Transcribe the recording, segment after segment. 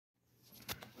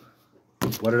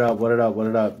What it up? What it up? What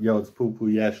it up? Yo, it's Poo Poo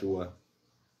Yeshua.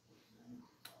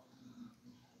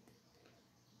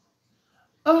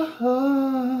 Oh,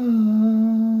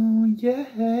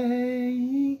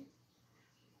 yeah.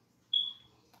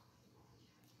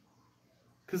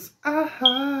 'Cause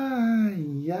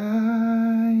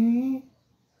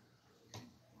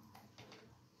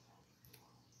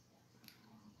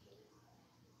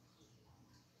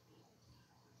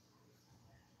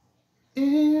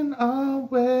in our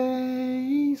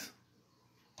ways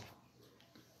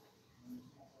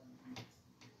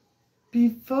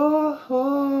before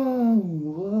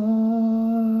war,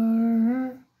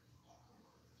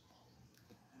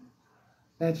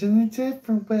 imagine the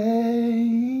different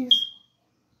ways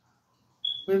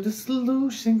where the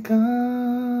solution comes.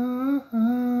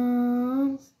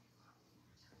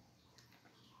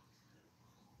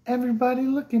 Everybody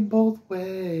looking both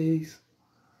ways.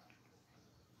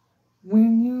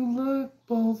 When you look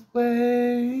both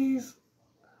ways,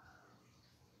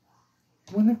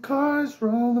 when the car's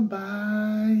rolling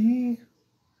by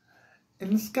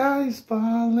and the sky's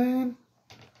falling,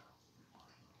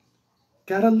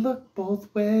 gotta look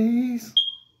both ways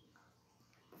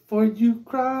before you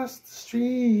cross the street.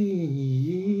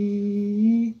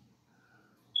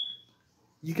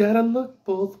 You gotta look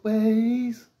both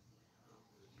ways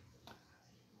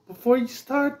before you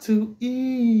start to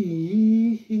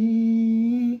eat.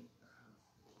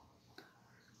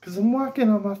 'Cause I'm walking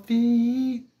on my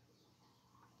feet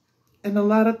and a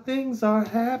lot of things are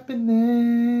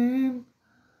happening.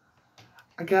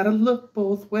 I gotta look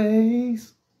both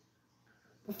ways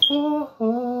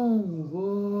before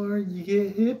you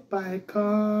get hit by a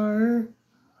car.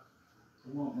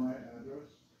 You want my address?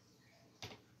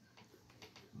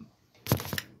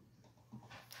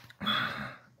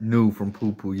 New from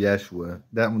Poo Poo Yeshua.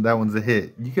 That one's a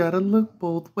hit. You gotta look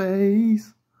both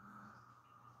ways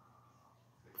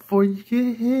before you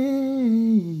get hit.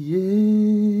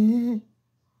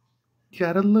 You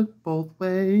gotta look both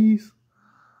ways.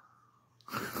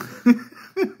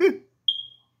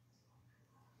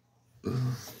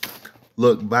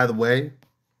 Look, by the way,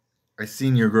 I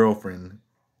seen your girlfriend.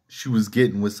 She was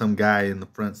getting with some guy in the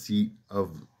front seat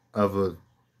of a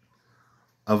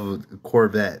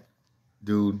Corvette.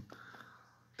 Dude,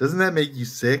 doesn't that make you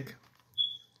sick?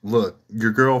 Look,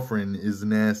 your girlfriend is a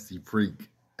nasty freak.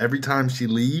 Every time she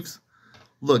leaves,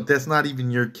 look, that's not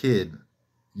even your kid.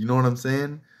 You know what I'm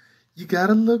saying? You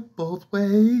gotta look both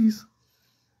ways.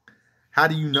 How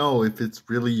do you know if it's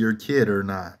really your kid or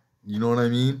not? You know what I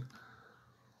mean?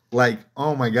 Like,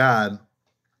 oh my God.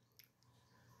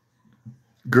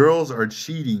 Girls are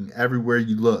cheating everywhere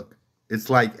you look. It's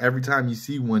like every time you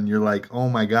see one, you're like, oh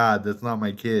my God, that's not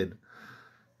my kid.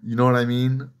 You know what I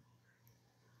mean?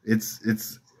 It's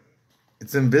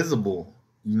invisible.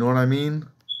 You know what I mean?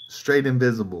 Straight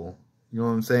invisible. You know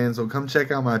what I'm saying? So come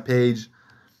check out my page.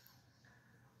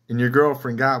 And your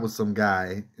girlfriend got with some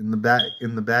guy in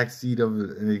the back seat of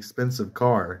an expensive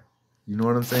car. You know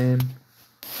what I'm saying?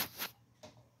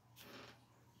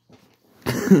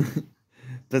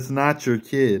 That's not your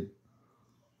kid.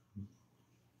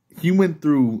 He went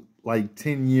through like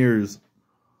 10 years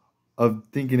of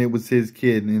thinking it was his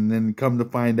kid, and then come to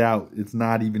find out it's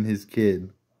not even his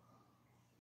kid.